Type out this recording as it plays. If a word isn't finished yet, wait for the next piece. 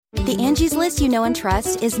The Angie's List you know and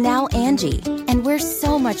trust is now Angie, and we're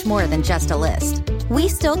so much more than just a list. We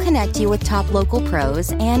still connect you with top local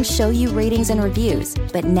pros and show you ratings and reviews,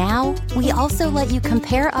 but now we also let you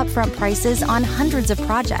compare upfront prices on hundreds of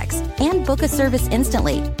projects and book a service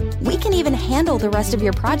instantly. We can even handle the rest of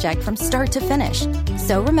your project from start to finish.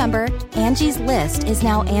 So remember, Angie's List is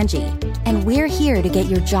now Angie, and we're here to get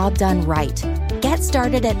your job done right. Get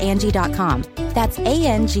started at Angie.com. That's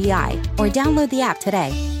ANGI, or download the app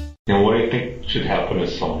today. What do you think should happen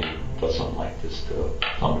if somebody does something like this to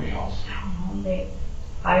somebody else? I don't know. They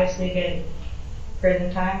obviously get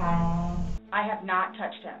prison time. I don't know. I have not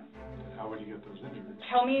touched him. How would you get those injuries?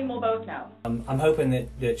 Tell me and we'll both know. I'm hoping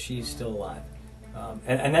that she's still alive.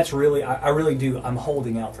 And that's really, I really do, I'm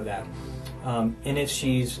holding out for that. And if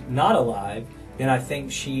she's not alive, then I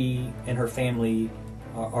think she and her family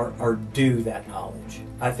are due that knowledge.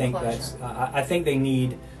 I think I think they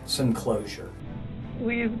need some closure.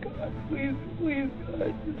 Please, God, please,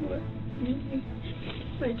 God, just let me.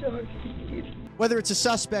 My dog needs. Whether it's a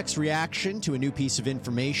suspect's reaction to a new piece of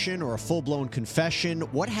information or a full-blown confession,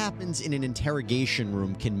 what happens in an interrogation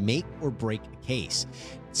room can make or break a case.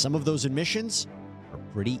 Some of those admissions are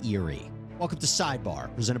pretty eerie. Welcome to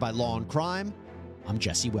Sidebar, presented by Law and Crime. I'm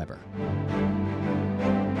Jesse Weber.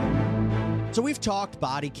 So we've talked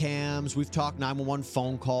body cams, we've talked 911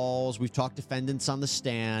 phone calls, we've talked defendants on the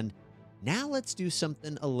stand. Now let's do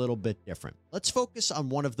something a little bit different. Let's focus on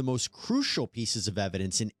one of the most crucial pieces of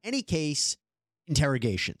evidence in any case,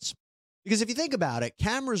 interrogations. Because if you think about it,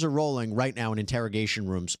 cameras are rolling right now in interrogation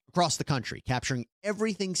rooms across the country, capturing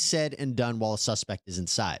everything said and done while a suspect is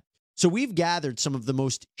inside. So we've gathered some of the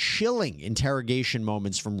most chilling interrogation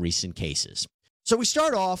moments from recent cases. So we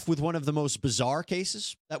start off with one of the most bizarre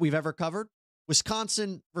cases that we've ever covered,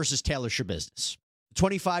 Wisconsin versus Taylor Schabusiness. The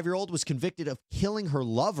 25-year-old was convicted of killing her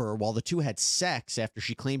lover while the two had sex after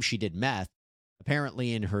she claimed she did meth.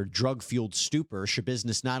 Apparently, in her drug-fueled stupor,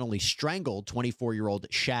 Schabusiness not only strangled 24-year-old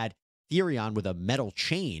Shad Therion with a metal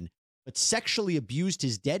chain, but sexually abused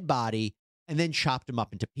his dead body and then chopped him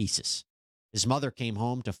up into pieces. His mother came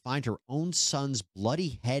home to find her own son's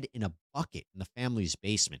bloody head in a bucket in the family's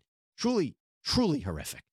basement. Truly, truly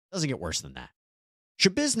horrific. Doesn't get worse than that.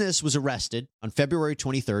 Schabusiness was arrested on February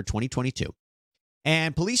 23rd, 2022.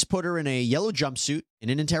 And police put her in a yellow jumpsuit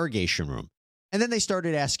in an interrogation room. And then they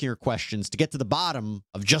started asking her questions to get to the bottom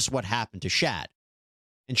of just what happened to Shad.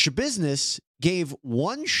 And Schabusiness gave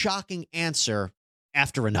one shocking answer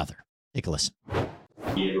after another. Take a listen.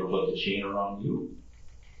 You ever put the chain around you?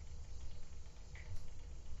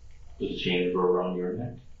 Put the chain ever around your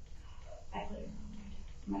neck? I put it around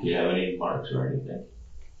my neck. Do you have any marks or anything?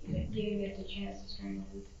 You didn't get the chance to strangle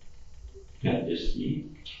it. Yeah, just you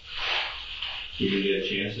didn't get a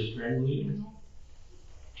chance to strangle you?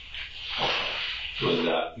 Was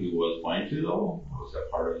that he was going to though? Or was that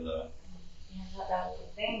part of the? Yeah, I thought that was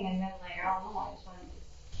the thing, and then like I don't know, I just went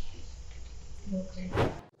a little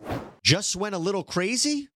crazy. Just went a little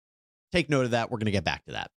crazy? Take note of that. We're going to get back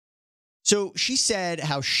to that. So she said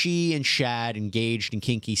how she and Shad engaged in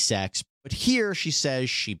kinky sex, but here she says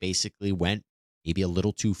she basically went maybe a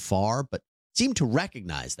little too far, but seemed to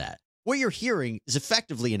recognize that. What you're hearing is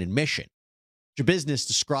effectively an admission. Schabusiness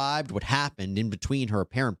described what happened in between her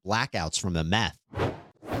apparent blackouts from the meth.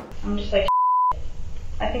 I'm just like,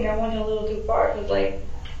 I think I went a little too far because like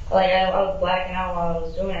I was blacking out while I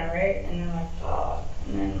was doing it, right? And then like,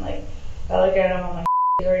 and then like I look at him, I'm like,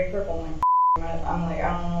 he's already purple. I'm like,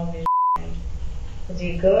 I don't know if is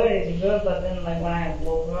he good? Is he good? But then like when I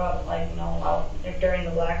woke up, like you know, during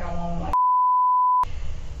the blackout moment,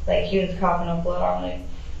 like he was coughing up blood. I'm like,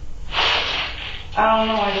 I don't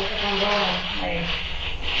know. I just kept on going. Like,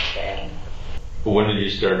 sad. But when did you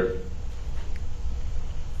start,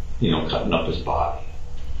 cutting up his body?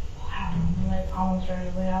 I don't know, like almost right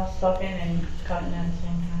away. I was sucking and cutting at the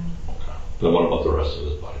same time. Okay. Then what about the rest of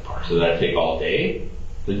his body parts? Did that take all day?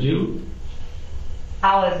 Did you?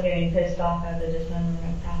 I was getting pissed off at the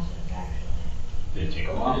dismemberment process, actually. Did it take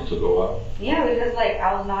a while? It took a while? Yeah, because like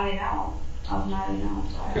I was nodding out. So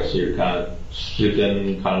Okay, so you're kind of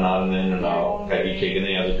sleeping, kind of nodding in and out. Have you taken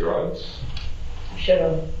any other drugs? I should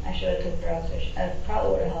have took drugs. I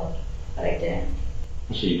probably would have helped, but I didn't.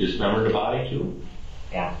 So you dismembered the body too?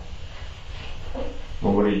 Yeah.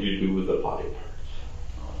 Well, what did you do with the body parts?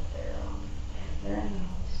 Oh, they're in the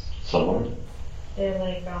house. Somewhere? They're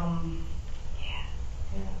like,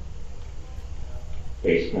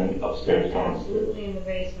 Basement, upstairs, downstairs? Absolutely in the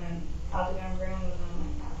basement. I was gonna bring them with them.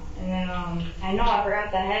 And then, I know I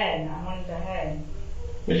forgot the head. I wanted the head.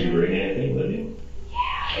 Did you bring anything with you?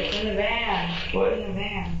 Yeah, it's in the van. What? It's in the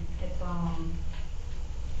van. It's,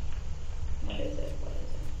 what is it?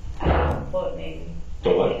 The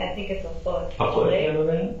what? I think it's a foot. A foot in the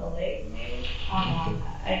van? A leg, maybe. I don't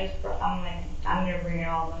know. I'm like, I'm gonna bring it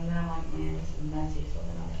all, and then I'm like, man, this is messy. So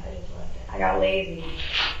then I just left it. I got lazy.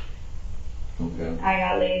 Okay. I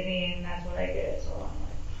got lazy, and that's what I did. So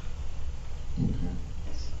I'm like, Okay.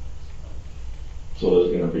 So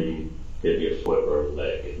there's gonna be maybe a foot or a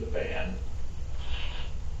leg in the van,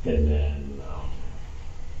 and then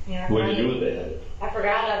yeah. what did you do with the head? I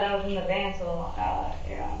forgot that was in the van, so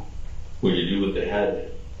yeah. What did you do with the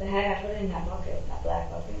head? The head, I put it in that bucket, that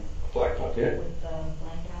black bucket, Black bucket. with the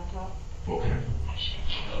blanket on top. Okay. Actually,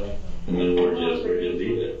 I can't really. And then where'd you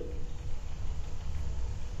leave it?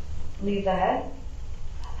 Leave the head?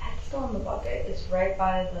 The head's still in the bucket. It's right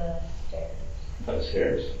by the stairs. By the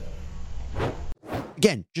stairs.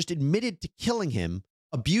 Again, just admitted to killing him,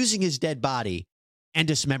 abusing his dead body, and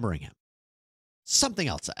dismembering him. Something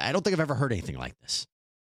else. I don't think I've ever heard anything like this.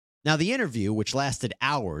 Now, the interview, which lasted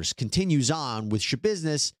hours, continues on with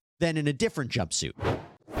Shabusiness, then in a different jumpsuit.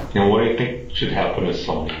 And what do you think should happen if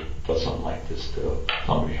somebody does something like this to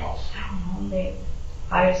somebody else? I don't know. They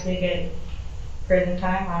obviously get prison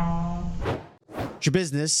time. I don't know.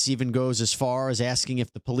 Shabusiness even goes as far as asking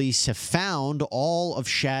if the police have found all of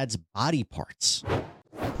Shad's body parts.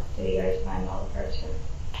 Did you guys find all the parts here?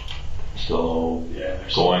 So,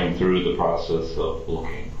 going through the process of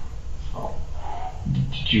looking. So,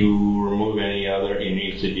 did you remove any other?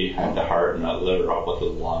 You said you had the heart and the liver up with the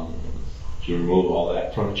lungs. Did you remove all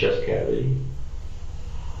that from the chest cavity?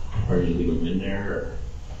 Or did you leave them in there? Or?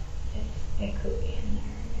 It could be in there,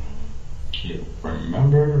 yeah. Do you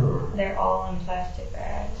remember? Or They're all in plastic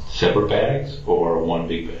bags. separate bags or one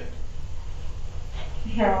big bag?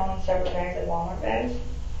 They're all in separate bags, like Walmart bags.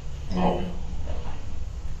 And Oh. then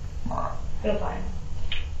All right. they'll find them.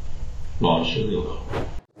 Long should they go?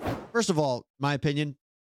 First of all, my opinion,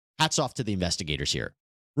 hats off to the investigators here.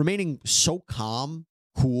 Remaining so calm,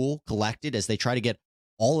 cool, collected as they try to get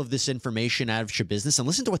all of this information out of Shabusiness and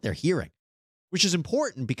listen to what they're hearing, which is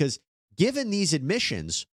important because given these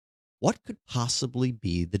admissions, what could possibly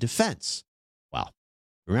be the defense? Well,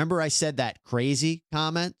 remember I said that crazy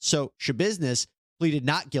comment? So Shabusiness pleaded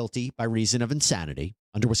not guilty by reason of insanity.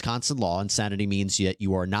 Under Wisconsin law, insanity means that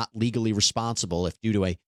you are not legally responsible if due to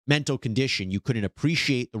a mental condition you couldn't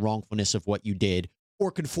appreciate the wrongfulness of what you did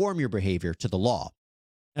or conform your behavior to the law.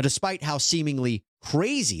 Now, despite how seemingly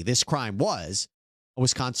crazy this crime was, a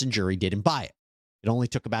Wisconsin jury didn't buy it. It only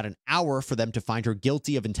took about an hour for them to find her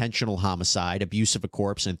guilty of intentional homicide, abuse of a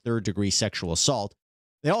corpse, and third-degree sexual assault.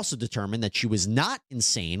 They also determined that she was not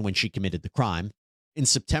insane when she committed the crime. In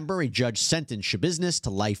September, a judge sentenced Shabusiness to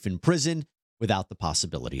life in prison without the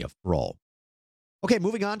possibility of parole. Okay,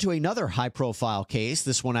 moving on to another high-profile case,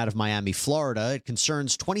 this one out of Miami, Florida. It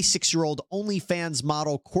concerns 26-year-old OnlyFans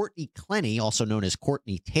model Courtney Clenny, also known as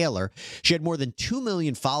Courtney Taylor. She had more than 2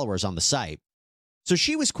 million followers on the site. So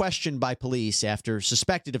she was questioned by police after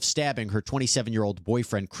suspected of stabbing her 27-year-old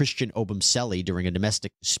boyfriend, Christian Obumseli, during a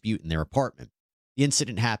domestic dispute in their apartment. The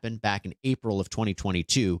incident happened back in April of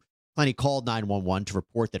 2022. Clenny called 911 to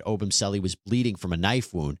report that Obumseli was bleeding from a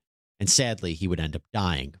knife wound, and sadly, he would end up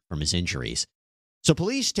dying from his injuries. So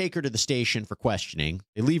police take her to the station for questioning.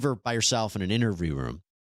 They leave her by herself in an interview room.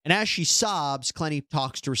 And as she sobs, Clenny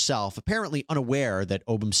talks to herself, apparently unaware that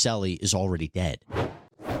Obumseli is already dead.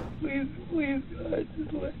 Please, God,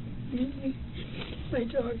 just let me. My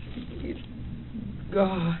dog, please.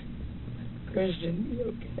 God, Christian, be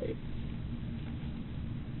okay.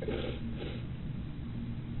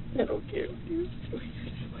 I don't care what you're doing.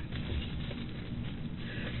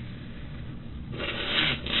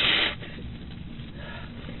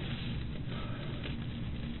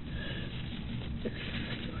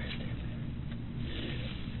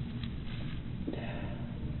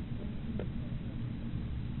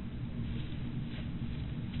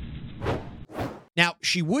 Now,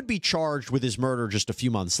 she would be charged with his murder just a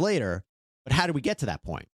few months later, but how did we get to that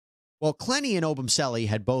point? Well, Clenny and Obumseli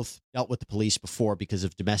had both dealt with the police before because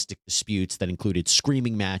of domestic disputes that included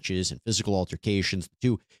screaming matches and physical altercations. The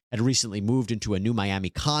two had recently moved into a new Miami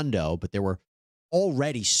condo, but there were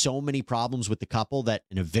already so many problems with the couple that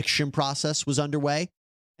an eviction process was underway.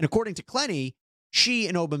 And according to Clenny, she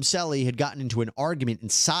and Obumseli had gotten into an argument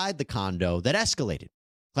inside the condo that escalated.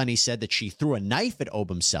 Clenny said that she threw a knife at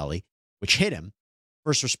Obumseli, which hit him.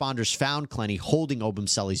 First responders found Clenny holding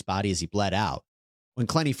Obumseli's body as he bled out. When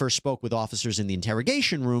Clenny first spoke with officers in the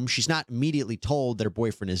interrogation room, she's not immediately told that her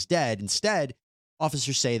boyfriend is dead. Instead,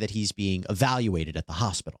 officers say that he's being evaluated at the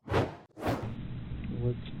hospital.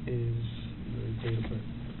 What is the date of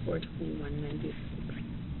birth? 4/21/96.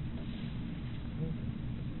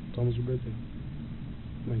 When was your birthday?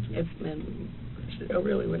 Oh,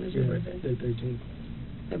 really? When is your birthday? Day 13th.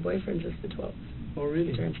 My boyfriend's just the 12th. Oh,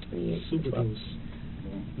 really? Turns 28. Super close.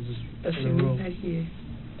 This is in a Assuming row. that he...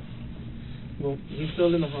 Well, he's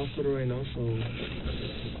still in the hospital right now, so...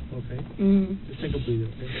 Okay. Mm-hmm. Just take a breather,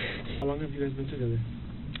 okay? How long have you guys been together?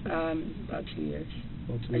 About 2 years.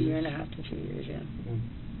 About 2 A years? year and a half to 2 years, yeah. Oh,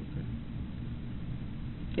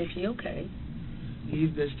 okay. Is he okay? He's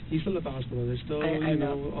still at the hospital. They're still, I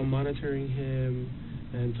know. monitoring him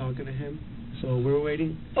and talking to him. So we're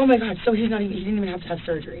waiting. Oh my God! So he didn't even have to have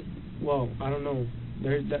surgery. Well, I don't know.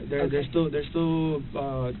 They're still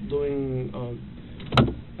doing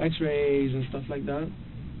X-rays and stuff like that.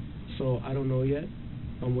 So I don't know yet.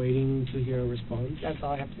 I'm waiting to hear a response. That's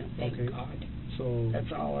all I have to know. Thank Okay. God. So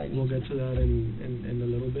That's all I need. we'll get to that in a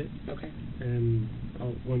little bit. Okay. And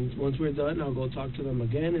once we're done, I'll go talk to them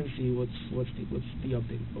again and see what's the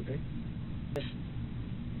update. Okay.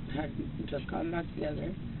 Had just gotten back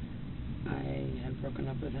together. I had broken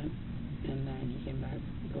up with him, and then he came back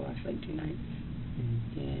the last 2 nights,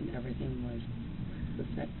 and everything was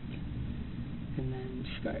perfect. And then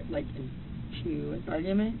just got into an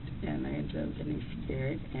argument, and I ended up getting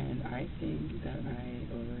scared, and I think that I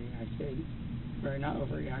overreacted, or not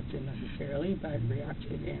overreacted necessarily, but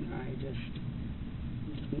reacted, and I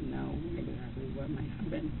just didn't know exactly what might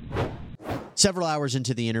happen. Several hours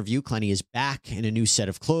into the interview, Clenny is back in a new set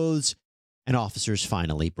of clothes, and officers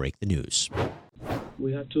finally break the news.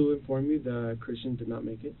 We have to inform you that Christian did not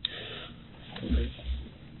make it. Okay.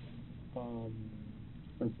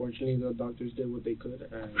 Unfortunately, the doctors did what they could.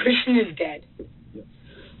 And Christian is dead. Yes.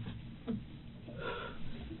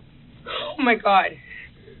 Oh my God.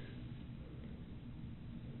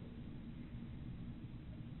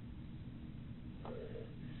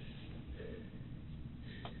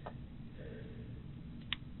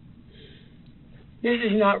 This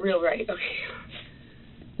is not real, right? Okay.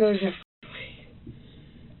 There's a way.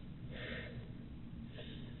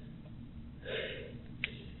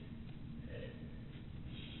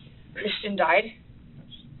 Christian died?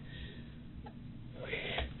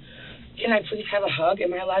 Can I please have a hug?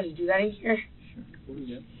 Am I allowed to do that in here? Sure.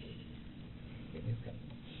 Yeah. Okay.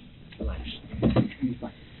 Relax. You'll be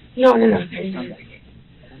fine. No. Calm down.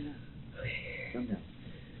 Calm down.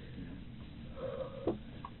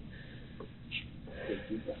 Take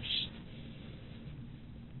deep breaths.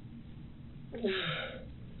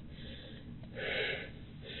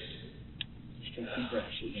 Just take deep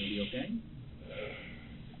breaths. You're gonna be okay.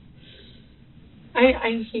 I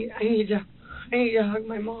need to hug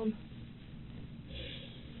my mom.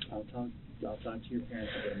 I'll talk to your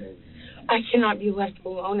parents and get them over. I cannot be left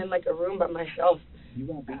alone in a room by myself. You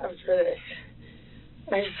won't be. After this.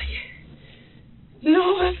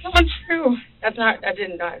 No, that's not true. That's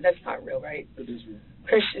not real, right? It is real.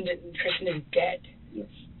 Christian is dead. Yes.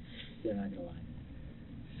 They're not gonna lie.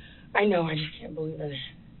 I know, I just can't believe it.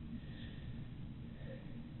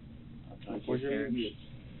 I'll talk to your parents.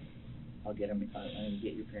 I'll get them. I'm gonna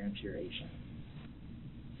get your parents here ASAP.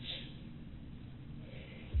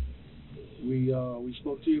 We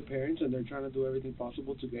spoke to your parents, and they're trying to do everything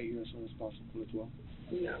possible to get you as soon as possible as well.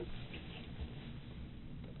 No.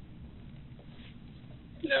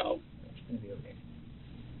 No. It's gonna be okay.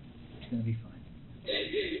 It's gonna be fine.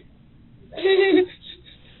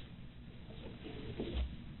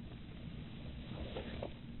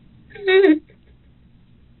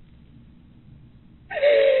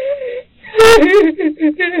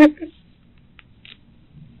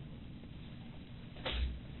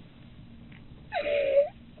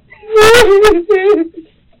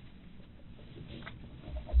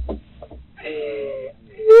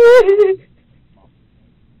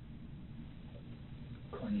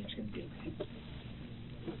 Connie, it's gonna be okay.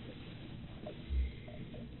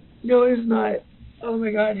 No, it's not. Oh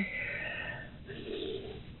my God.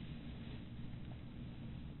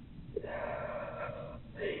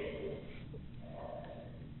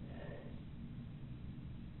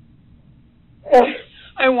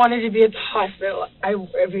 I wanted to be at the hospital.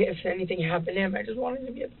 If anything happened to him, I just wanted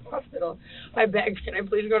to be at the hospital. I begged, can I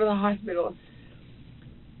please go to the hospital?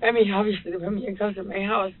 I mean, obviously, they put me in custody at my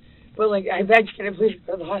house, but I begged, can I please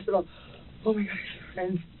go to the hospital? Oh my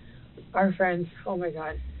God, our friends. Oh my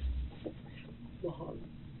God. Mom.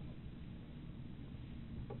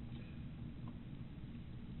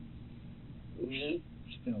 Me?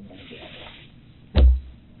 It's been a long day.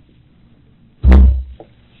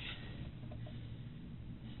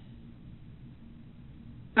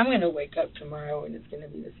 I'm going to wake up tomorrow and it's going to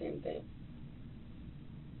be the same thing.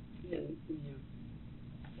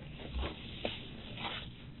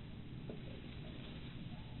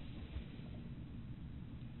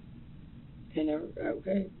 And,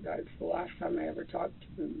 okay, that's the last time I ever talked to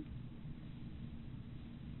him.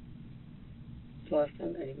 the last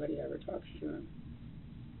time anybody ever talks to him.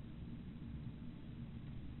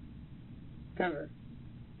 Ever.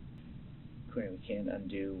 Quinn, we can't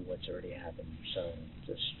undo what's already happened, so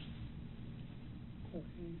just,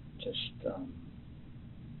 this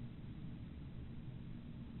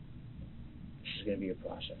is going to be a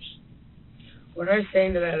process. What I was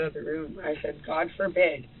saying to that other room, I said, God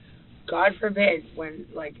forbid, when,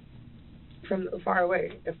 like, from far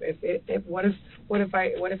away, what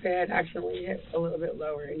if it had accidentally hit a little bit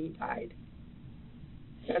lower and he died?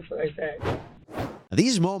 That's what I said. Now,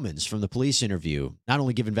 these moments from the police interview not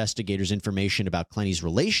only give investigators information about Clenny's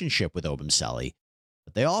relationship with Obumseli,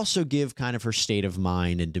 but they also give kind of her state of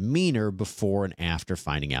mind and demeanor before and after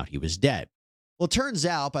finding out he was dead. Well, it turns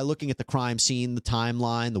out, by looking at the crime scene, the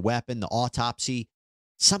timeline, the weapon, the autopsy,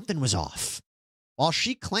 something was off. While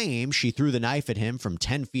she claimed she threw the knife at him from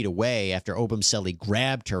 10 feet away after Obumseli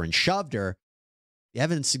grabbed her and shoved her, the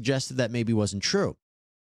evidence suggested that maybe wasn't true.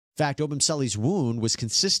 In fact, Obumseli's wound was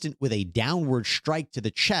consistent with a downward strike to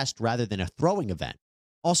the chest rather than a throwing event.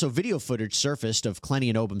 Also, video footage surfaced of Clenny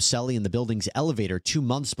and Obumseli in the building's elevator 2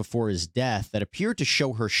 months before his death that appeared to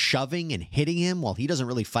show her shoving and hitting him while he doesn't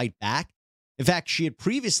really fight back. In fact, she had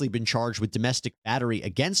previously been charged with domestic battery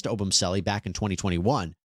against Obumseli back in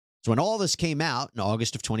 2021. So when all this came out in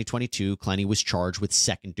August of 2022, Clenny was charged with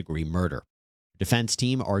second-degree murder. The defense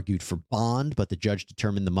team argued for bond, but the judge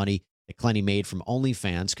determined the money that Clenny made from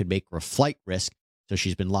OnlyFans could make her a flight risk, so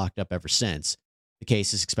she's been locked up ever since. The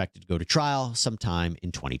case is expected to go to trial sometime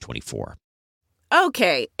in 2024.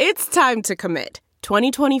 Okay, it's time to commit.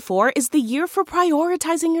 2024 is the year for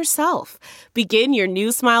prioritizing yourself. Begin your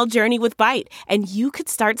new smile journey with Byte, and you could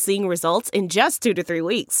start seeing results in just 2 to 3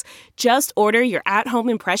 weeks. Just order your at-home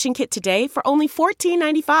impression kit today for only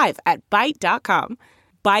 $14.95 at Byte.com.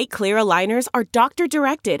 Byte Clear aligners are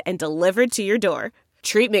doctor-directed and delivered to your door.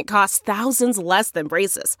 Treatment costs thousands less than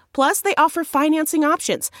braces. Plus, they offer financing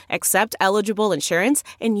options, accept eligible insurance,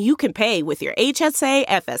 and you can pay with your HSA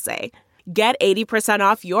FSA. Get 80%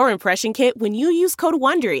 off your impression kit when you use code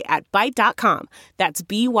WONDERY at Byte.com. That's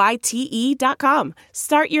BYTE.com.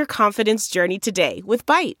 Start your confidence journey today with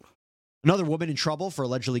Byte. Another woman in trouble for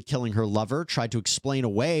allegedly killing her lover tried to explain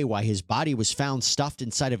away why his body was found stuffed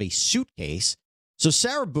inside of a suitcase. So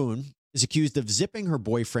Sarah Boone is accused of zipping her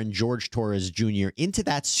boyfriend, George Torres Jr., into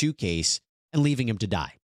that suitcase and leaving him to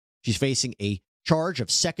die. She's facing a charge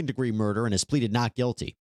of second-degree murder and has pleaded not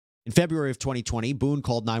guilty. In February of 2020, Boone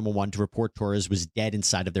called 911 to report Torres was dead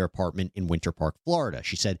inside of their apartment in Winter Park, Florida.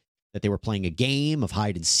 She said that they were playing a game of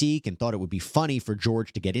hide and seek and thought it would be funny for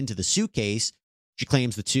George to get into the suitcase. She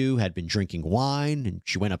claims the two had been drinking wine, and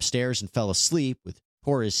she went upstairs and fell asleep with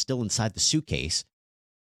Torres still inside the suitcase.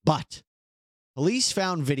 But police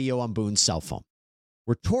found video on Boone's cell phone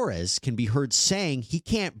where Torres can be heard saying he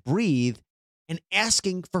can't breathe and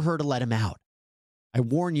asking for her to let him out. I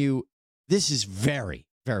warn you, this is very,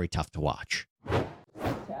 very tough to watch.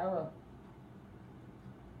 Sarah.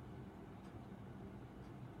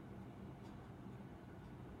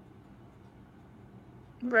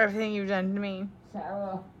 For everything you've done to me.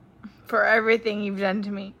 Sarah. For everything you've done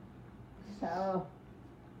to me. Sarah.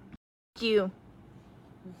 F you.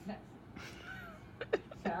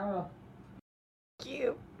 Sarah. F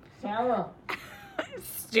you. Sarah.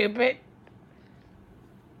 Stupid.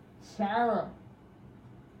 Sarah.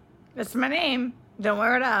 That's my name. Don't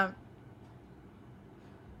wear it out.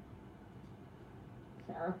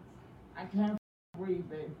 Sarah. I can't breathe,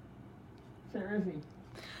 babe. Seriously.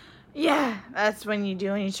 Yeah, that's when you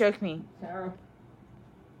do when you choke me. Sarah.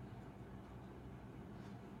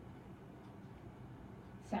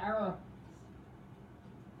 Sarah.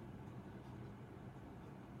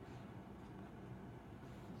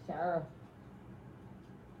 Sarah.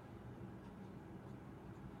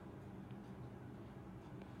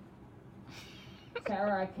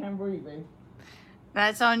 Sarah, I can't breathe, babe.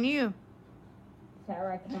 That's on you.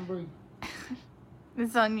 Sarah, I can't breathe.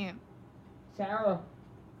 It's on you. Sarah.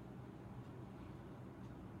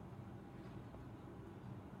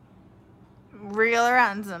 Real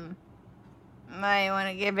ransom. I want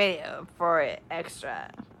to get video for it extra.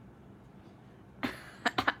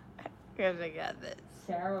 Because I got this.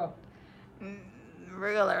 Sarah.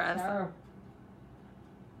 Real ransom. Sarah.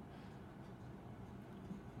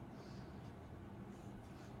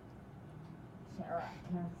 Sarah,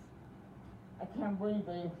 I can't breathe,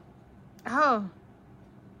 babe. Oh.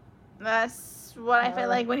 That's what I feel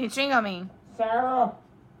like when you ching on me. Sarah.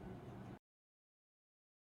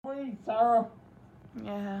 Please, Sarah.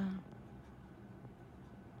 Yeah.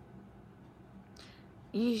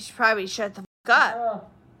 You should probably shut the fuck up. Sarah.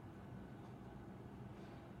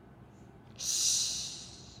 Shh.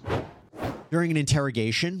 During an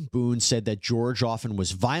interrogation, Boone said that George often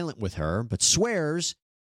was violent with her, but swears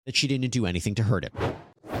that she didn't do anything to hurt him.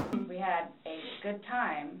 We had a good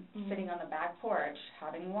time sitting on the back porch,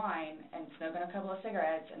 having wine, and smoking a couple of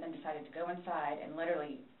cigarettes, and then decided to go inside and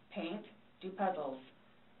literally paint, do puzzles,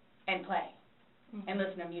 and play, and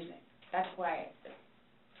listen to music. That's why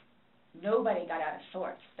nobody got out of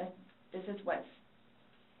sorts. This is what's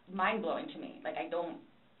mind-blowing to me. Like,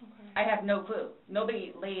 I have no clue.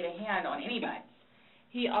 Nobody laid a hand on anybody.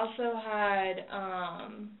 He also had,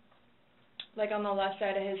 like on the left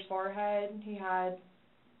side of his forehead, he had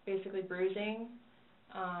basically bruising,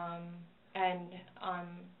 and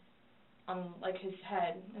on like his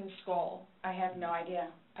head and his skull. I have no idea.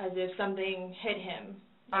 As if something hit him.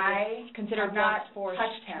 Like I considered have not force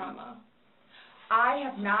touched him. trauma. I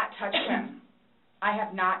have not touched him. I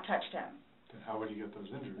have not touched him. Then how would you get those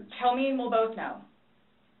injuries? Tell me and we'll both know.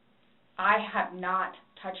 I have not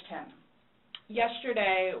touched him.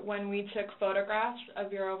 Yesterday, when we took photographs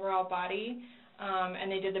of your overall body,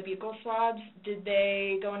 and they did the buccal swabs, did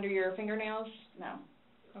they go under your fingernails? No.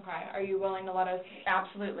 Okay. Are you willing to let us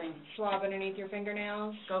Absolutely. swab underneath your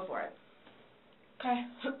fingernails? Go for it. Okay.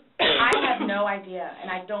 I have no idea,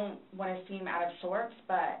 and I don't want to seem out of sorts,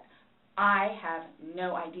 but I have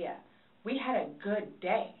no idea. We had a good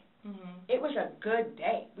day. It was a good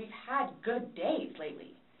day. We've had good days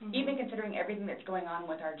lately, even considering everything that's going on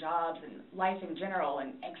with our jobs and life in general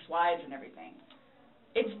and ex-wives and everything.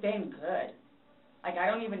 It's been good. Like, I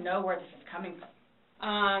don't even know where this is coming from.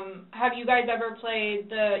 Have you guys ever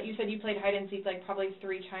played you said you played hide and seek like probably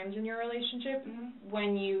 3 times in your relationship.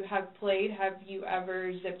 When you have played, have you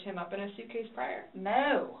ever zipped him up in a suitcase prior?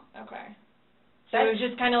 No. Okay. So it was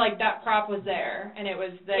just kind of like that prop was there, and it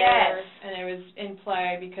was there, Yes. and it was in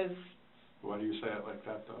play because... Why do you say it like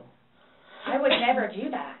that, though? I would never do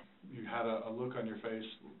that. You had a look on your face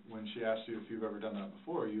when she asked you if you've ever done that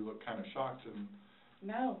before. You looked kind of shocked. And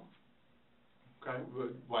No. okay, but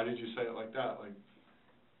why did you say it like that? Like,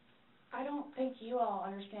 I don't think you all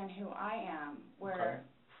understand who I am, where... okay.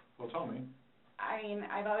 Well, tell me. I mean,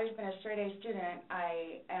 I've always been a straight-A student.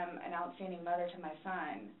 I am an outstanding mother to my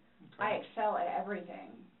son. Okay. I excel at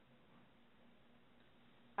everything.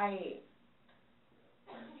 I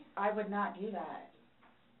would not do that.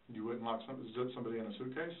 You wouldn't zip somebody in a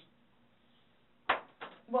suitcase?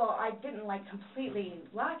 Well, I didn't, like, completely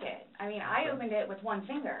lock it. I mean, I opened it with one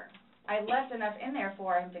finger. I left enough in there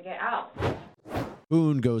for him to get out.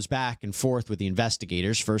 Boone goes back and forth with the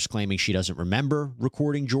investigators, first claiming she doesn't remember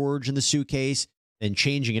recording George in the suitcase, then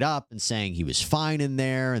changing it up and saying he was fine in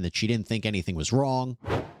there and that she didn't think anything was wrong.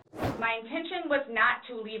 My intention was not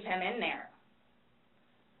to leave him in there.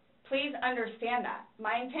 Please understand that.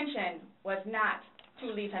 My intention was not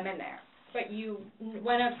to leave him in there. But you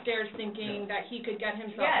went upstairs thinking that he could get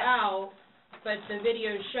himself Yes. out, but the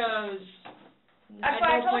video shows That's at what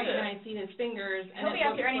I no told point you. can I see his fingers. And He'll it be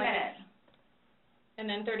up looks here any like, minute. And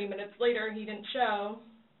then 30 minutes later, he didn't show.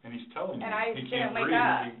 And he's telling you And I he didn't can't wake breathe.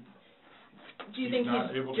 up. Do you He's think not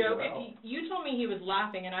he's able to get joking? out. You told me he was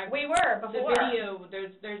laughing, and We were before. the video,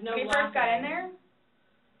 there's no When we laughing. first got in there,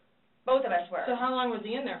 both of us were. So how long was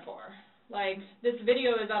he in there for? Like, this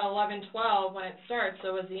video is at 11:12 when it starts,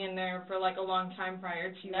 so was he in there for, like, a long time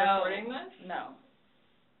prior to you recording this? No.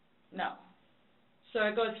 No. So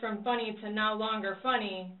it goes from funny to no longer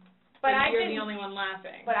funny, But and I you're didn't, the only one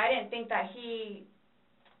laughing. But I didn't think that he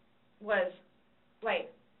was, like,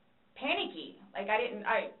 panicky. Like,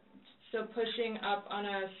 So pushing up on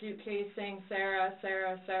a suitcase saying, Sarah,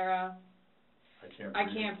 Sarah, Sarah, I I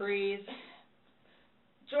can't breathe.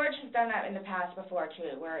 George has done that in the past before,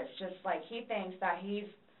 too, where it's just, like, he thinks that he's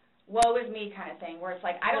woe is me kind of thing, where it's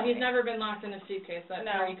like, I don't He's think, never been locked in a suitcase. That's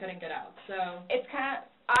No. where he couldn't get out. So it's kind of,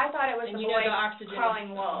 I thought it was And the you know boy the oxygen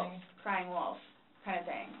crying is wolf, coming. crying wolf kind of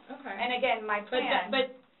thing. okay. And again, my plan.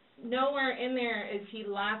 But nowhere in there is he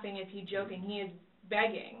laughing, is he joking. He is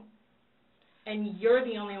begging. And you're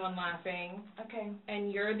the only one laughing, Okay.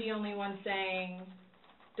 and you're the only one saying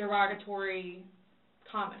derogatory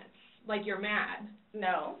comments, like you're mad.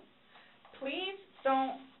 No. Please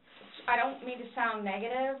don't, I don't mean to sound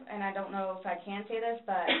negative, and I don't know if I can say this,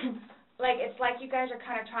 but, like, it's like you guys are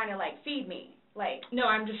kind of trying to, like, feed me. Like, No,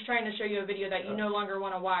 I'm just trying to show you a video that you no longer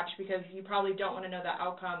want to watch because you probably don't want to know the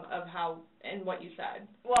outcome of how and what you said.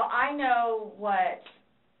 well, I know what,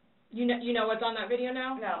 You know what's on that video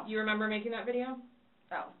now? No. You remember making that video?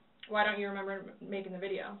 oh, Why don't you remember making the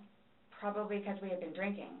video? probably because we had been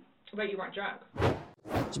drinking. But you weren't drunk.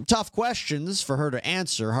 Some tough questions for her to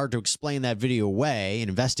answer, hard to explain that video away, and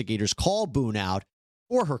investigators call Boone out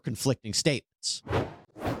for her conflicting statements.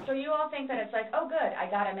 So you all think that it's like, oh, good, I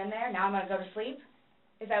got him in there, now I'm going to go to sleep?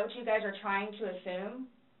 Is that what you guys are trying to assume?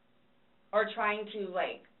 Or trying to,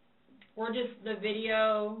 like... The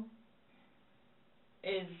video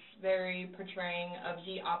is very portraying of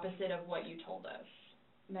the opposite of what you told us.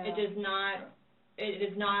 No. It is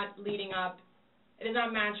not leading up, it is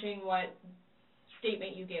not matching what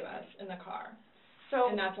statement you gave us in the car. So,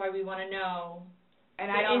 and that's why we want to know.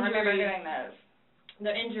 And I don't remember doing those.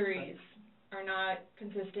 The injuries are not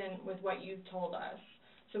consistent with what you've told us.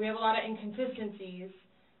 So we have a lot of inconsistencies,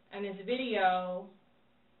 and this video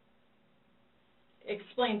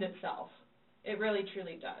explains itself. It really,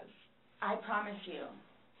 truly does. I promise you,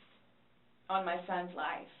 on my son's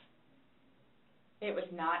life, it was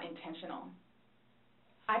not intentional.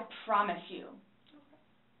 I promise you,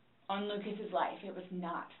 on Lucas's life, it was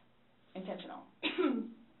not intentional.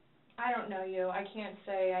 I don't know you. I can't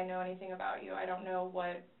say I know anything about you. I don't know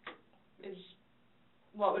what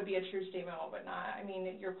would be a true statement, what would not. I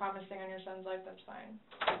mean, you're promising on your son's life, that's fine.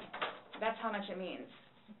 That's how much it means.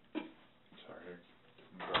 Sorry.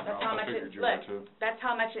 That's how much it, look, that's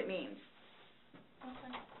how much it means.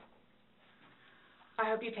 Okay. I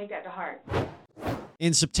hope you take that to heart.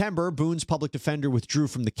 In September, Boone's public defender withdrew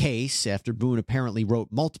from the case after Boone apparently wrote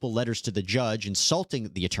multiple letters to the judge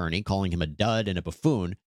insulting the attorney, calling him a dud and a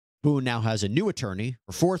buffoon. Boone now has a new attorney,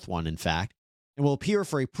 her fourth one, in fact, and will appear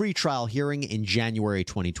for a pretrial hearing in January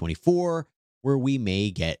 2024, where we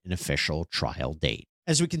may get an official trial date.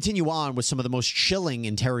 As we continue on with some of the most chilling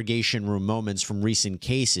interrogation room moments from recent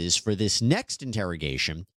cases, for this next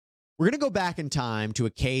interrogation, we're going to go back in time to a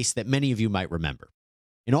case that many of you might remember.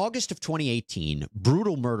 In August of 2018,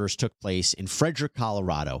 brutal murders took place in Frederick,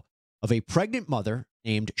 Colorado, of a pregnant mother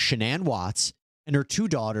named Shanann Watts and her two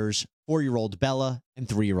daughters, 4-year-old Bella and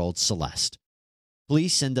 3-year-old Celeste.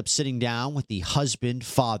 Police end up sitting down with the husband,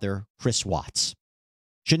 father, Chris Watts.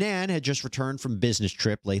 Shanann had just returned from a business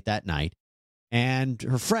trip late that night, and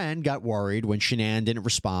her friend got worried when Shanann didn't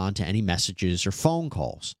respond to any messages or phone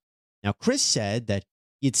calls. Now, Chris said that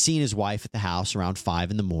he had seen his wife at the house around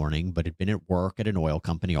 5 in the morning, but had been at work at an oil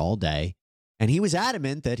company all day, and he was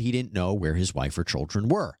adamant that he didn't know where his wife or children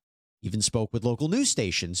were. He even spoke with local news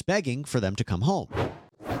stations, begging for them to come home.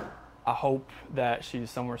 I hope that she's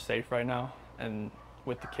somewhere safe right now and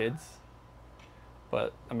with the kids.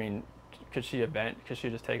 But, I mean, could she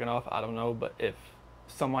just taken off? I don't know, but if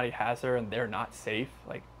somebody has her and they're not safe,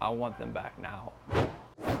 like, I want them back now.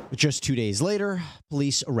 But just 2 days later,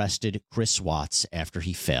 police arrested Chris Watts after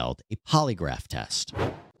he failed a polygraph test.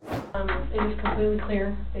 It is completely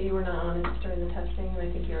clear that you were not honest during the testing, and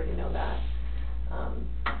I think you already know that.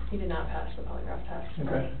 You did not pass the polygraph test.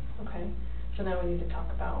 Okay. Okay. So now we need to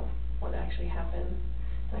talk about what actually happened.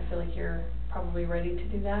 And I feel like you're probably ready to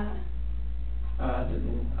do that. I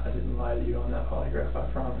didn't lie to you on that polygraph, I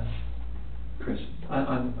promise. Chris, I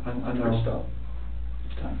know. Chris, stop.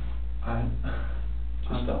 It's time.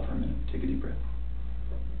 Just stop for a minute. Take a deep breath.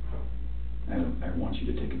 I want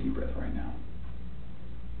you to take a deep breath right now.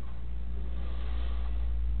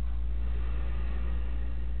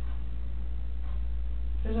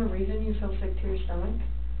 There's a reason you feel sick to your stomach.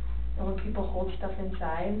 And when people hold stuff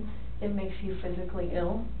inside, it makes you physically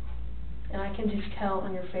ill. And I can just tell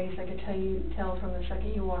on your face, I could tell from the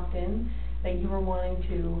second you walked in that you were wanting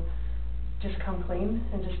to just come clean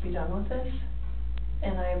and just be done with this.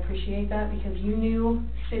 And I appreciate that because you knew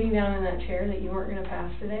sitting down in that chair that you weren't going to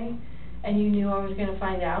pass today, and you knew I was going to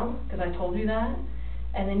find out because I told you that.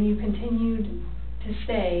 And then you continued to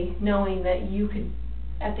stay knowing that you could,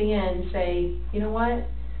 at the end, say, you know what,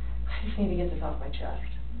 I just need to get this off my chest.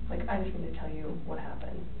 Like, I just need to tell you what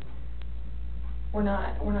happened. We're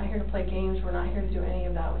not here to play games. We're not here to do any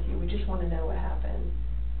of that with you. We just want to know what happened.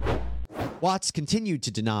 Watts continued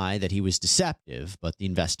to deny that he was deceptive, but the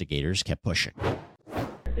investigators kept pushing.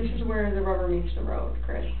 This is where the rubber meets the road,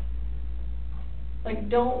 Chris. Like,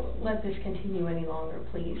 don't let this continue any longer,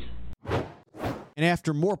 please. And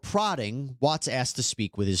after more prodding, Watts asked to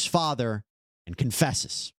speak with his father and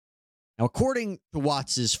confesses. Now, according to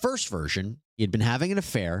Watts' first version, he had been having an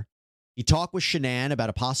affair. He talked with Shanann about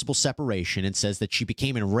a possible separation and says that she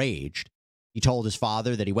became enraged. He told his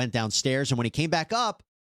father that he went downstairs, and when he came back up,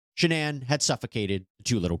 Shanann had suffocated the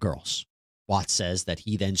two little girls. Watts says that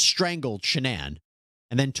he then strangled Shanann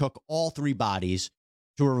and then took all 3 bodies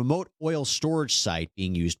to a remote oil storage site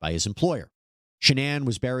being used by his employer. Shanann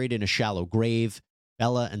was buried in a shallow grave.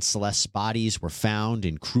 Bella and Celeste's bodies were found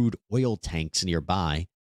in crude oil tanks nearby.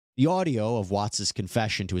 The audio of Watts'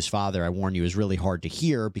 confession to his father, I warn you, is really hard to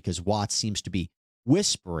hear because Watts seems to be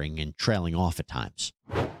whispering and trailing off at times.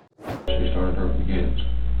 She started her begins.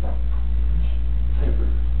 Paper.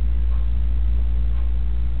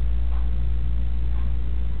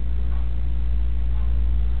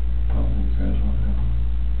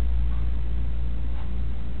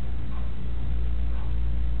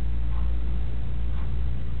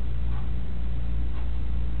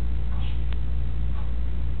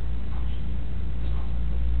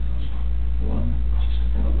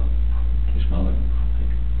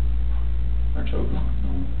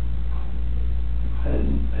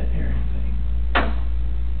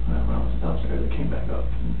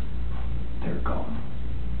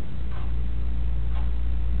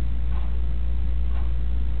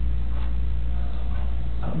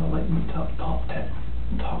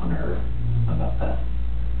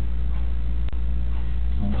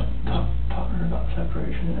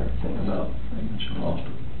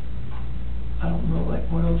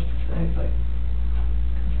 what else to say, like,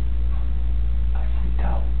 I freaked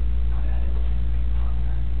out. I didn't see people on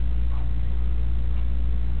there.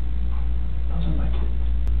 Those are my kids.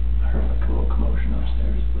 I heard like a little commotion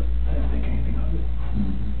upstairs, but I didn't think anything of it.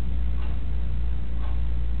 Mm-hmm.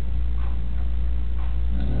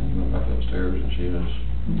 And then you went back upstairs and she was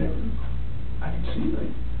never, I could see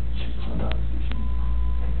like, she was undoubtedly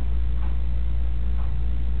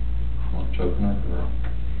choking her or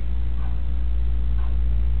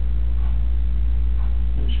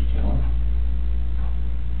did she kill her?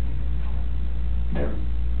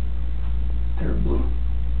 They're blue.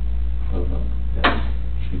 Both of them. Yeah.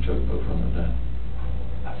 She choked both of them to death.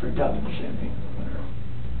 I freaked out at the same thing with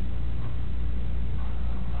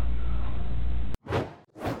her.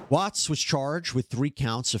 Watts was charged with 3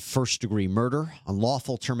 counts of first-degree murder,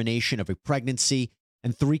 unlawful termination of a pregnancy,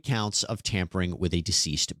 and 3 counts of tampering with a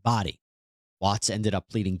deceased body. Watts ended up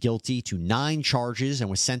pleading guilty to 9 charges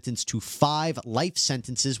and was sentenced to 5 life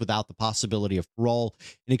sentences without the possibility of parole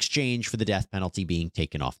in exchange for the death penalty being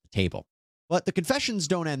taken off the table. But the confessions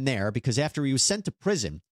don't end there, because after he was sent to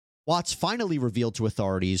prison, Watts finally revealed to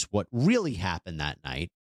authorities what really happened that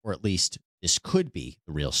night, or at least this could be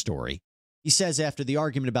the real story. He says after the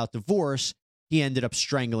argument about divorce, he ended up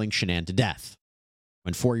strangling Shanann to death.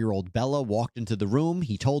 When 4-year-old Bella walked into the room,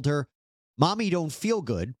 he told her, "Mommy don't feel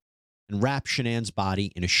good," and wrapped Shanann's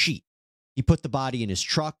body in a sheet. He put the body in his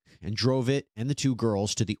truck and drove it and the 2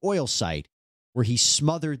 girls to the oil site, where he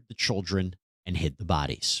smothered the children and hid the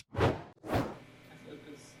bodies.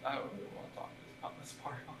 I don't really want to talk about this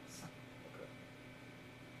part, honestly. Okay.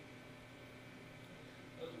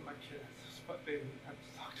 Those are my kids. This is my baby. I have to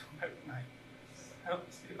talk to them every night. I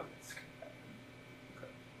don't see how this could happen.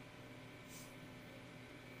 Okay.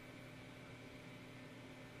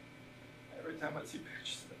 Every time I see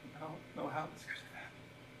pictures of them, I don't know how this could have happened.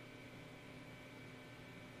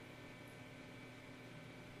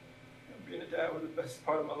 You know, being a dad was the best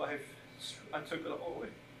part of my life. I took it all away.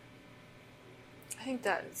 I think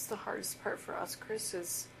that's the hardest part for us, Chris,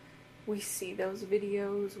 is we see those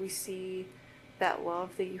videos, we see that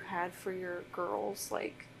love that you had for your girls.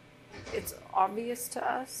 Like, it's obvious to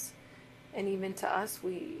us, and even to us,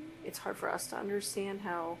 it's hard for us to understand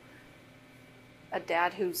how a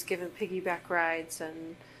dad who's given piggyback rides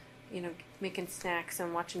and, you know, making snacks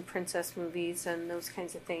and watching princess movies and those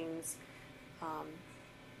kinds of things,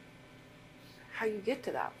 how you get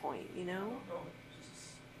to that point, you know? I don't know.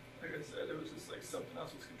 Like I said, it was just like something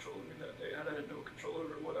else was controlling me that day. I had no control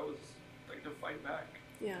over what I was like to fight back.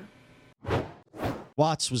 Yeah.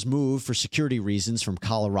 Watts was moved for security reasons from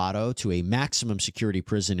Colorado to a maximum security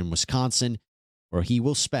prison in Wisconsin, where he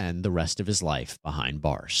will spend the rest of his life behind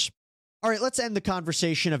bars. All right, let's end the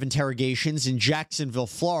conversation of interrogations in Jacksonville,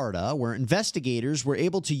 Florida, where investigators were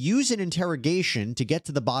able to use an interrogation to get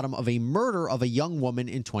to the bottom of a murder of a young woman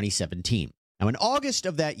in 2017. Now, in August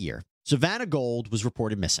of that year, Savannah Gold was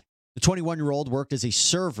reported missing. The 21-year-old worked as a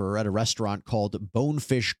server at a restaurant called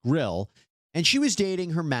Bonefish Grill, and she was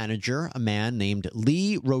dating her manager, a man named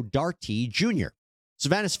Lee Rodarty Jr.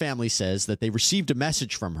 Savannah's family says that they received a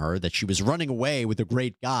message from her that she was running away with a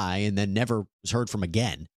great guy and then never was heard from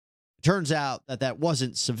again. It turns out that that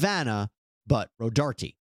wasn't Savannah, but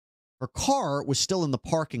Rodarty. Her car was still in the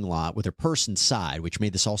parking lot with her purse inside, which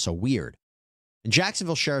made this also weird. And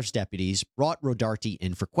Jacksonville Sheriff's deputies brought Rodarty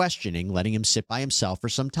in for questioning, letting him sit by himself for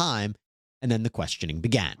some time, and then the questioning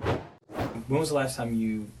began. When was the last time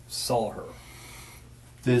you saw her?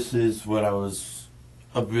 This is what I was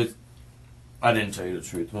a bit... I didn't tell you the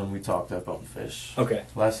truth when we talked at Bonefish. Okay.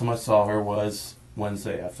 Last time I saw her was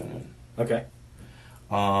Wednesday afternoon. Okay.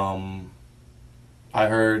 I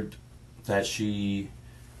heard that she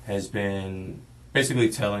has been basically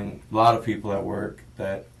telling a lot of people at work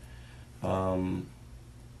that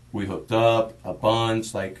we hooked up a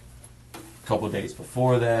bunch, like a couple of days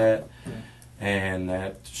before that, and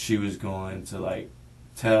that she was going to like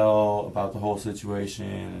tell about the whole situation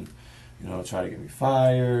and, you know, try to get me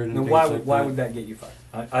fired. And why would that get you fired?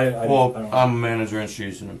 I'm a manager and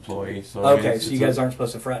she's an employee. So okay, so you guys aren't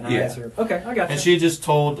supposed to fraternize? Yeah. Or, okay, I got you. And she just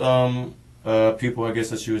told people, I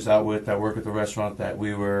guess, that she was out with that work at the restaurant that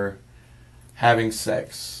we were having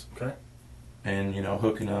sex. Okay. And, you know,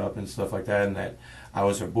 hooking up and stuff like that, and that I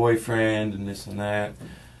was her boyfriend and this and that.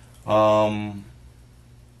 So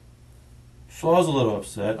I was a little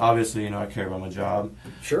upset. Obviously, you know, I care about my job.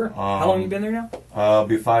 Sure. How long have you been there now? It'll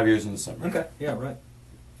be 5 years in December. Okay, yeah, right.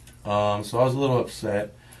 So I was a little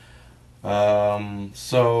upset.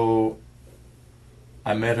 So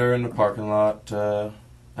I met her in the parking lot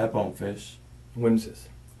at Bonefish. When was this?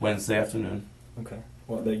 Wednesday afternoon. Okay.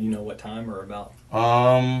 Well, do you know what time or about?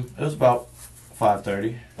 It was about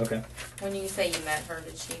 5:30. Okay. When you say you met her,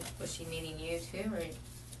 was she meeting you too, or?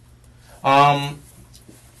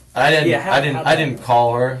 I didn't. Yeah, I didn't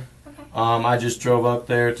call her. Okay. I just drove up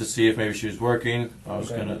there to see if maybe she was working. I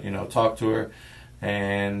was Okay. gonna, talk to her,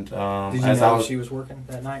 and Did you as know I was, she was working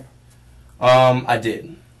that night? I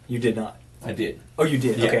did. You did not. I did. Oh, you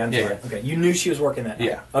did. Yeah, Okay, I'm yeah. sorry. Okay, you knew she was working that night.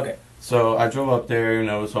 Yeah. Okay. So I drove up there, and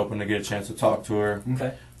I was hoping to get a chance to talk to her.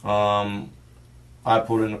 Okay. I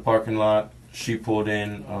pulled in the parking lot. She pulled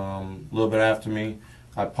in a little bit after me.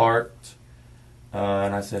 I parked,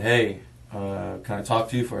 and I said, "Hey, can I talk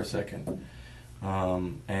to you for a second?"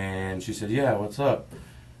 And she said, "Yeah, what's up?"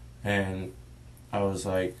 And I was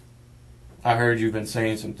like, "I heard you've been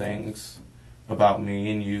saying some things about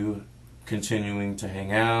me and you continuing to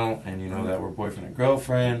hang out, and that we're boyfriend and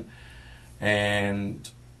girlfriend." And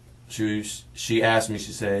she asked me,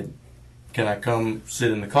 she said, "Can I come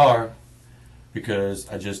sit in the car? Because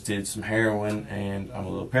I just did some heroin and I'm a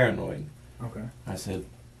little paranoid." Okay. I said,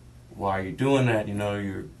 "Why are you doing that?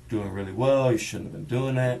 You're doing really well. You shouldn't have been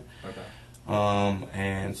doing that." Okay.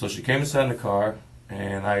 And so she came and sat in the car,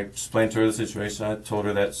 and I explained to her the situation. I told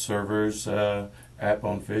her that servers at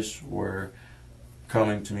Bonefish were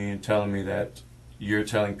coming to me and telling me that you're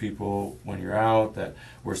telling people when you're out that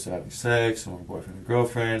we're still having sex and we're boyfriend and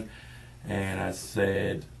girlfriend. And I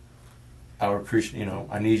said, I would appreciate,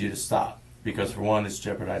 I need you to stop, because for one, it's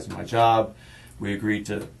jeopardizing my job. We agreed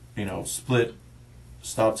to, split,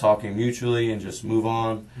 stop talking mutually and just move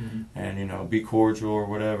on, and, be cordial or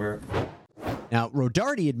whatever. Now,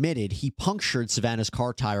 Rodarty admitted he punctured Savannah's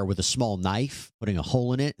car tire with a small knife, putting a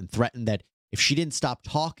hole in it, and threatened that if she didn't stop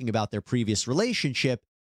talking about their previous relationship,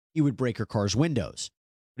 he would break her car's windows.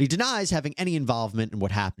 But he denies having any involvement in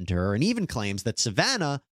what happened to her, and even claims that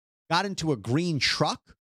Savannah got into a green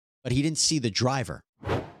truck, but he didn't see the driver.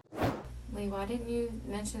 Lee, why didn't you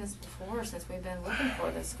mention this before, since we've been looking for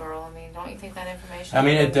this girl? I mean, don't you think that information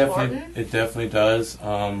is important? It definitely does.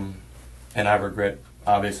 And I regret,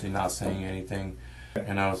 obviously, not saying anything.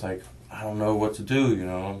 And I was like, I don't know what to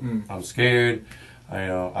do, I'm scared. I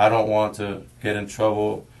don't want to get in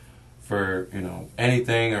trouble for,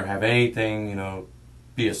 anything or have anything,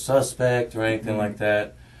 be a suspect or anything like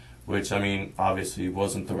that, which, obviously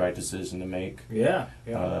wasn't the right decision to make. Yeah.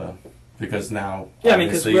 Because now, yeah,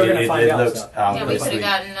 because we're going to find out stuff. Yeah, we could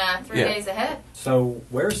have gotten 3 days ahead. So,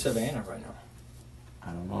 where's Savannah right now?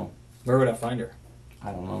 I don't know. Where would I find her?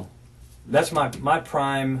 I don't know. That's my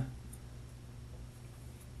prime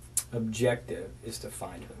objective, is to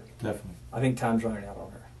find her. Definitely. I think time's running out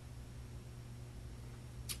on her.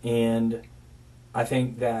 And I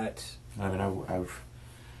think that...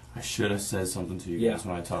 I should have said something to you guys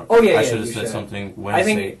when I talked. Oh, yeah, I should have said something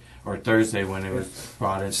Wednesday or Thursday when it was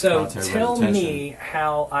brought in. So tell me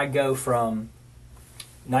how I go from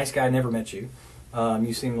nice guy, never met you.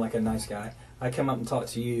 You seem like a nice guy. I come up and talk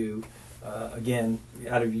to you. Again,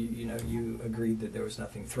 out of you agreed that there was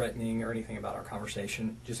nothing threatening or anything about our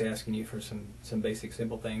conversation. Just asking you for some basic,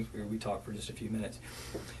 simple things. We talked for just a few minutes,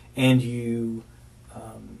 and you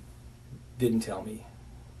didn't tell me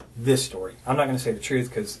this story. I'm not going to say the truth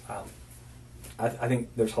because I think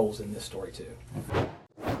there's holes in this story too.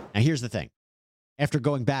 Now, here's the thing. After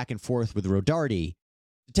going back and forth with Rodarty,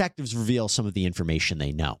 detectives reveal some of the information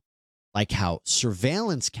they know, like how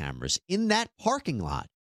surveillance cameras in that parking lot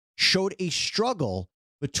showed a struggle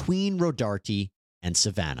between Rodarty and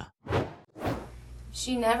Savannah.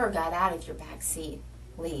 She never got out of your back seat,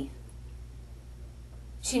 Lee.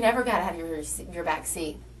 She never got out of your back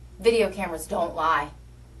seat. Video cameras don't lie.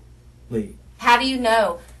 Lee. How do you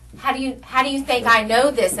know? How do you think I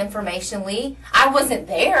know this information, Lee? I wasn't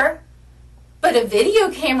there, but a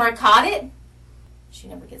video camera caught it. She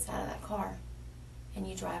never gets out of that car, and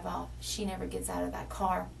you drive off. She never gets out of that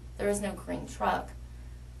car. There is no green truck,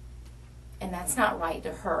 and that's not right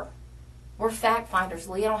to her. We're fact finders,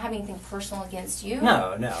 Lee. I don't have anything personal against you.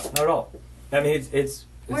 No, not at all. I mean, it's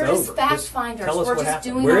we're over. just fact finders. We're just happened.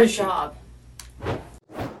 doing Where our is she? job.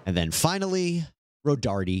 And then finally,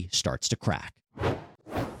 Rodarty starts to crack.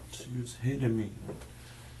 She was hitting me.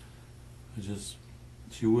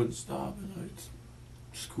 She wouldn't stop, and I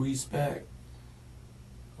squeezed back.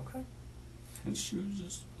 Okay. And she was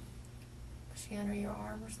just... Was she under your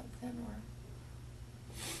arm or something, or?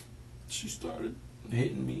 She started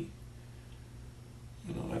hitting me.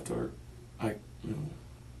 After I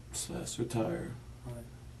slashed her tire. Right.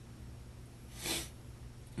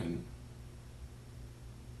 And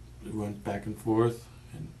we went back and forth,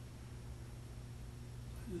 and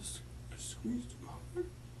I squeezed her hard.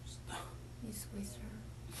 You squeezed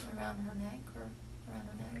her around her neck or around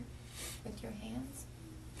her neck with your hands?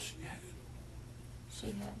 She had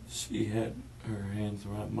She had her hands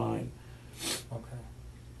around mine. Okay.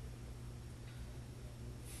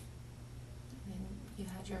 And you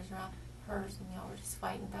had yours around hers, and y'all were just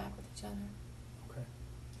fighting back with each other. Okay.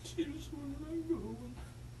 She just wouldn't let go.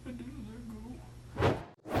 I didn't let go.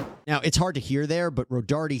 Now, it's hard to hear there, but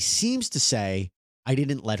Rodarty seems to say, I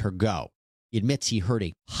didn't let her go. He admits he heard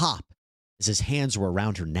a pop as his hands were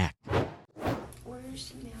around her neck. Where is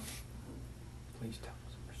she now? Please tell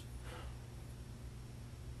us where she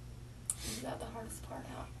You got the hardest part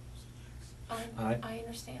out. I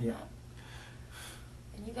understand yeah. that.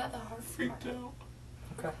 And you got the hardest Freaked part out.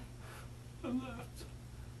 Okay. I left.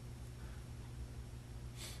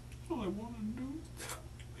 All I want to do is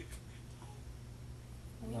leave me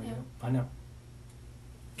alone. We know. I know.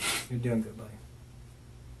 You're doing good, buddy.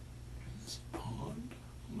 It's a pond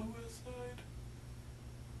on the west side.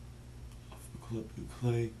 Off of Club du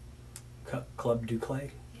Clay. Club du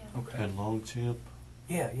Clay? Yeah. Okay. And Longchamp.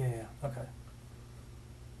 Yeah. Okay.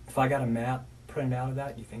 If I got a map printed out of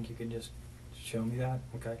that, you think you could just show me that?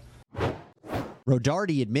 Okay.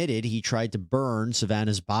 Rodarty admitted he tried to burn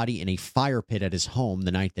Savannah's body in a fire pit at his home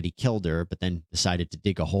the night that he killed her, but then decided to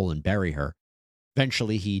dig a hole and bury her.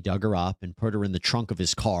 Eventually, he dug her up and put her in the trunk of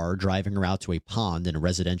his car, driving her out to a pond in a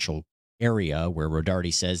residential area where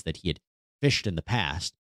Rodarty says that he had fished in the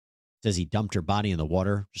past. Says he dumped her body in the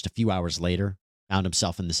water just a few hours later, found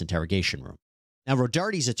himself in this interrogation room. Now,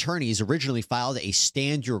 Rodarty's attorneys originally filed a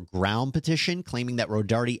stand your ground petition claiming that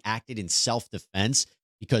Rodarty acted in self-defense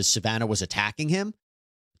because Savannah was attacking him.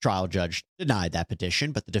 The trial judge denied that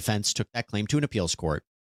petition, but the defense took that claim to an appeals court.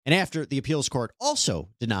 And after the appeals court also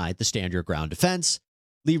denied the stand your ground defense,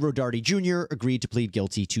 Lee Rodarty Jr. agreed to plead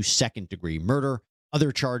guilty to second-degree murder.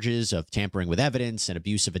 Other charges of tampering with evidence and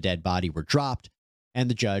abuse of a dead body were dropped, and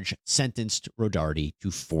the judge sentenced Rodarty to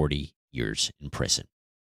 40 years in prison.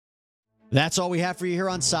 That's all we have for you here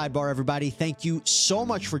on Sidebar, everybody. Thank you so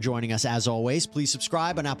much for joining us, as always. Please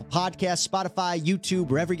subscribe on Apple Podcasts, Spotify, YouTube,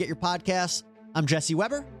 wherever you get your podcasts. I'm Jesse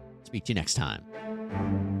Weber. Speak to you next time.